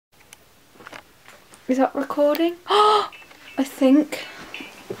Is that recording? I think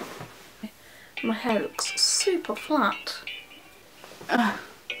my hair looks super flat.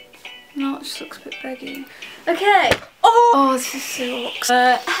 No, it just looks a bit baggy. Okay. Oh, this is so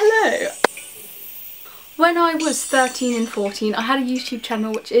awkward. Hello. When I was 13 and 14, I had a YouTube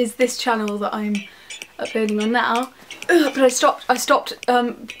channel, which is this channel that I'm uploading on now. But I stopped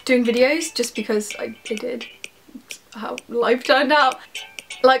doing videos just because I did. How life turned out.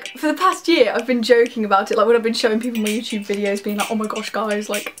 Like, for the past year, I've been joking about it. Like, when I've been showing people my YouTube videos, being like, oh my gosh, guys,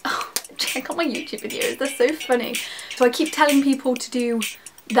 like, oh, check out my YouTube videos, they're so funny. So I keep telling people to do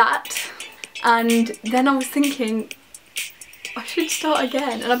that, and then I was thinking, I should start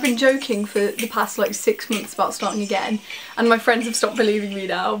again. And I've been joking for the past, like, 6 months about starting again, and my friends have stopped believing me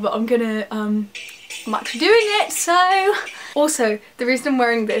now, but I'm gonna, I'm actually doing it, so... Also, the reason I'm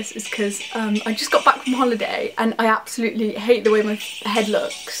wearing this is because I just got back from holiday and I absolutely hate the way my head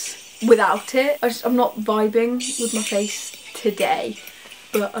looks without it. I'm not vibing with my face today,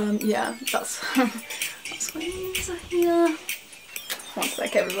 but yeah, that's that's why these are here. One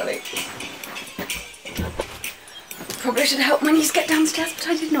sec, everybody. Probably should have helped my niece get downstairs, but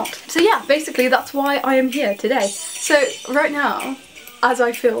I did not. So yeah, basically that's why I am here today. So right now, as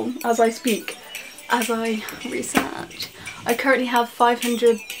I film, as I speak, as I research, I currently have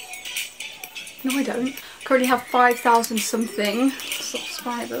 500, no I don't, I currently have 5,000 something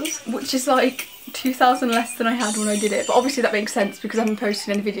subscribers, which is like 2,000 less than I had when I did it, but obviously that makes sense because I haven't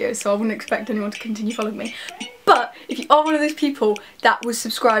posted any videos, so I wouldn't expect anyone to continue following me. But if you are one of those people that was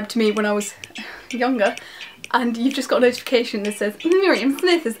subscribed to me when I was younger, and you've just got a notification that says Miriam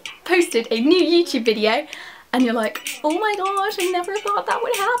Smith has posted a new YouTube video, and you're like, oh my gosh, I never thought that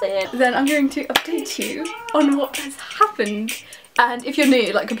would happen, then I'm going to update you on what has happened. And if you're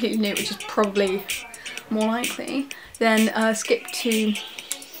new, like completely new, which is probably more likely, then skip to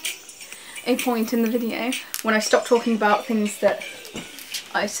a point in the video when I stop talking about things that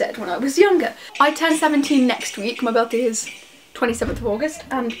I said when I was younger. I turn 17 next week, my birthday is 27th of August,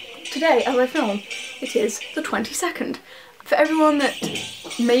 and today, as I film, it is the 22nd. For everyone that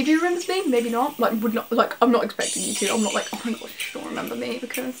maybe remembers me, maybe not, like would not, like I'm not expecting you to, I'm not like, oh my gosh, you don't remember me,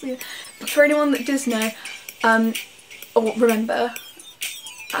 because yeah. But for anyone that does know, or remember,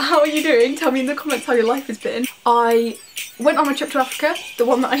 how are you doing? Tell me in the comments how your life has been. I went on my trip to Africa, the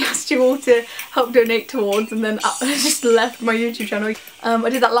one that I asked you all to help donate towards, and then I just left my YouTube channel. I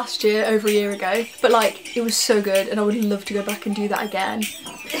did that last year, over a year ago, but like, it was so good and I would love to go back and do that again.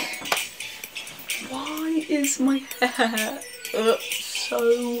 Why is my hair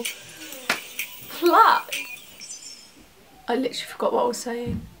so flat? I literally forgot what I was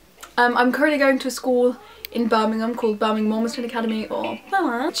saying. I'm currently going to a school in Birmingham called Birmingham Ormiston Academy, or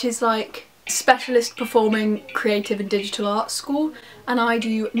BOA, which is like specialist performing creative and digital arts school, and I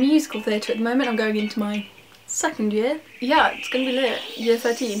do musical theatre at the moment. I'm going into my second year. Yeah, it's gonna be lit. Year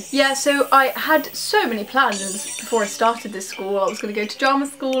 13. Yeah, so I had so many plans before I started this school. I was gonna go to drama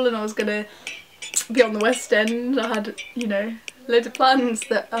school and I was gonna be on the West End. I had, you know, loads of plans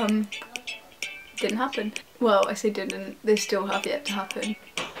that didn't happen. Well, I say didn't, they still have yet to happen.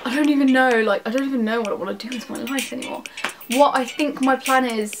 I don't even know, like, I don't even know what I want to do with my life anymore. What I think my plan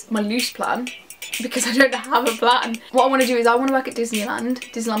is, my loose plan, because I don't have a plan. What I want to do is I want to work at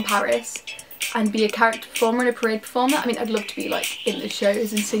Disneyland Paris, and be a character performer and a parade performer. I mean, I'd love to be like in the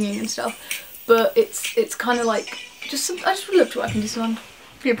shows and singing and stuff, but it's kind of like, I just would love to work in Disneyland.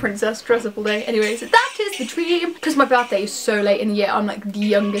 Be a princess, dress up all day. Anyways, that is the dream. Because my birthday is so late in the year, I'm like the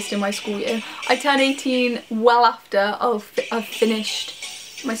youngest in my school year. I turn 18 well after I've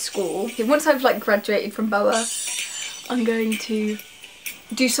finished my school. Okay, once I've like graduated from BOA, I'm going to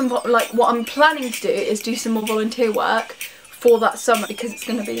do some, like what I'm planning to do is do some more volunteer work for that summer, because it's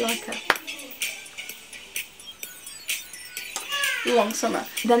going to be like a long summer.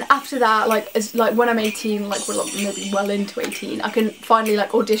 Then after that, like when I'm 18, like we're maybe well into 18, I can finally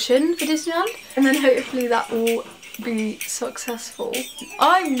like audition for Disneyland, and then hopefully that will be successful.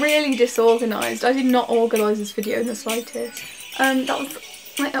 I'm really disorganised. I did not organise this video in the slightest. That was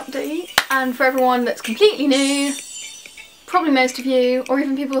my update. And for everyone that's completely new, probably most of you, or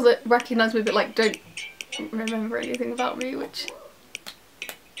even people that recognise me but like don't remember anything about me, which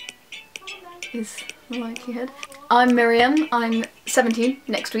is the likelihood. I'm Miriam, I'm 17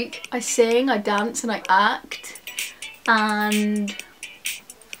 next week. I sing, I dance and I act, and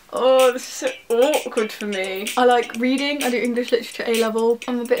oh, this is so awkward for me. I like reading, I do English literature A-level.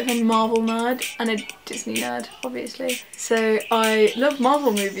 I'm a bit of a Marvel nerd and a Disney nerd, obviously. So I love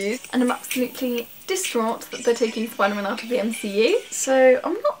Marvel movies, and I'm absolutely distraught that they're taking Spider-Man out of the MCU. So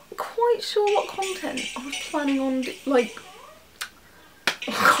I'm not quite sure what content I was planning on like,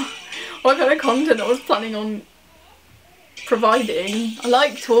 what kind of content I was planning on providing. I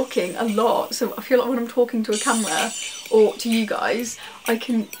like talking a lot, so I feel like when I'm talking to a camera or to you guys, I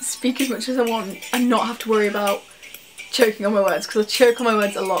can speak as much as I want and not have to worry about choking on my words, because I choke on my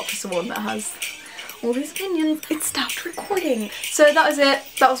words a lot for someone that has all these opinions. It stopped recording. So that was it.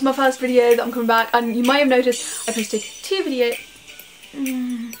 That was my first video that I'm coming back, and you might have noticed I posted two videos.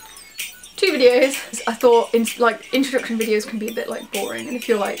 I thought like introduction videos can be a bit like boring, and if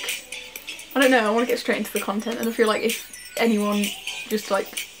you're like, I don't know, I want to get straight into the content, and I feel like if anyone just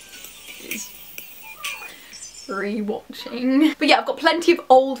like is rewatching. But yeah, I've got plenty of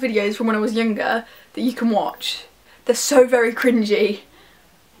old videos from when I was younger that you can watch. They're so very cringy,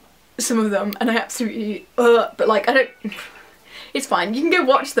 some of them, and I absolutely but like I don't, it's fine, you can go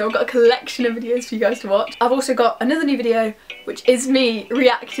watch them. I've got a collection of videos for you guys to watch. I've also got another new video which is me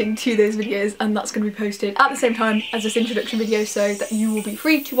reacting to those videos, and that's going to be posted at the same time as this introduction video, so that you will be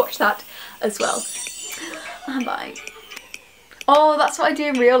free to watch that as well. And bye. Oh, that's what I do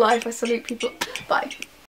in real life, I salute people. Bye.